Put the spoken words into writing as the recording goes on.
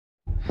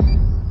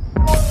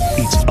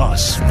It's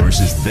us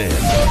versus them.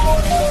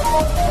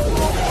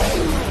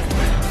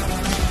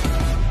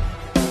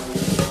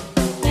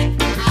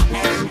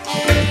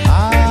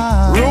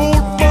 Road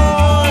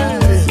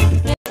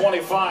boy!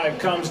 25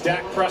 comes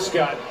Dak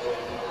Prescott.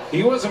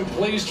 He wasn't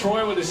pleased,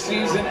 Troy, with his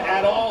season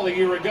at all a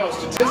year ago.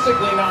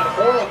 Statistically not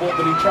horrible,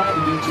 but he tried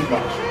to do too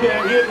much.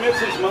 Yeah, he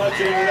admits as much,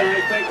 and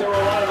I think there were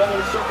a lot of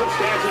other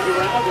circumstances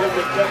around him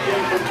that kept him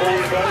from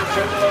playing better.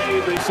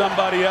 Certainly, they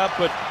somebody up,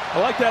 but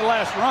I like that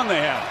last run they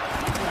had.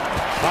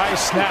 High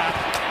snap.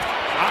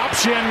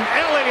 Option,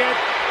 Elliott.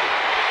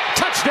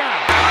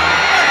 Touchdown.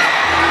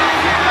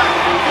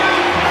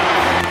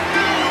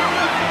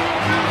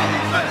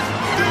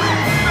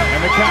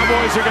 And the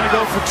Cowboys are going to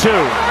go for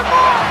two.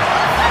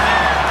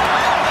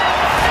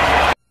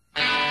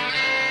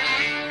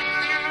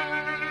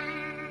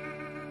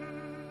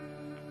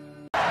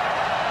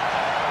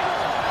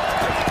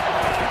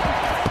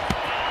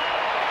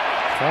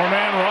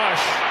 Four-man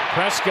rush.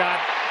 Prescott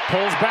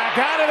pulls back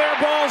out of there.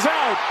 Ball's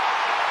out.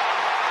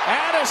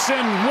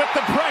 Addison with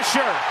the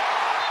pressure.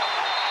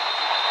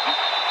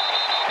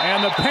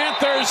 And the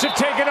Panthers have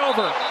taken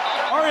over.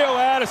 Mario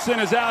Addison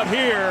is out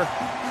here,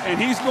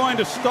 and he's going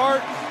to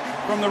start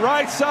from the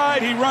right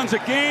side. He runs a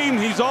game.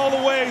 He's all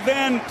the way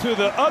then to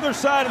the other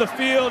side of the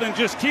field and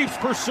just keeps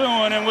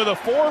pursuing. And with a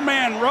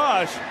four-man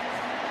rush,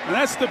 and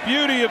that's the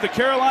beauty of the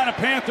Carolina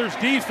Panthers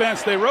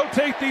defense. They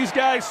rotate these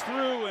guys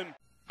through and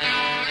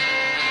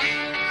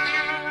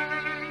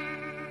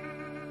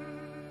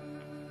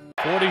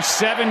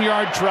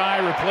 47-yard try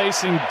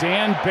replacing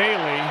Dan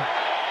Bailey.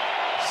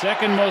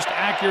 Second most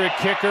accurate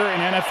kicker in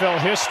NFL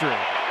history.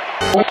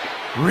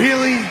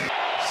 Really?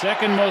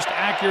 Second most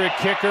accurate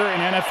kicker in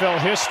NFL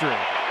history.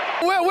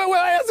 Wait,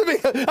 answer me.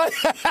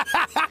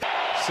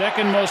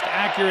 Second most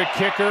accurate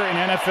kicker in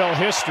NFL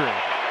history.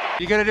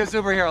 You're gonna do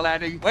superhero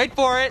landing. Wait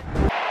for it.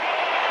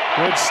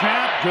 Good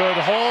snap, good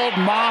hold.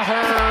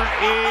 Maher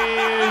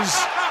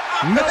is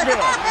no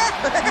good.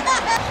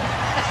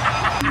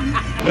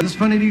 Is this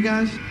funny to you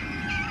guys?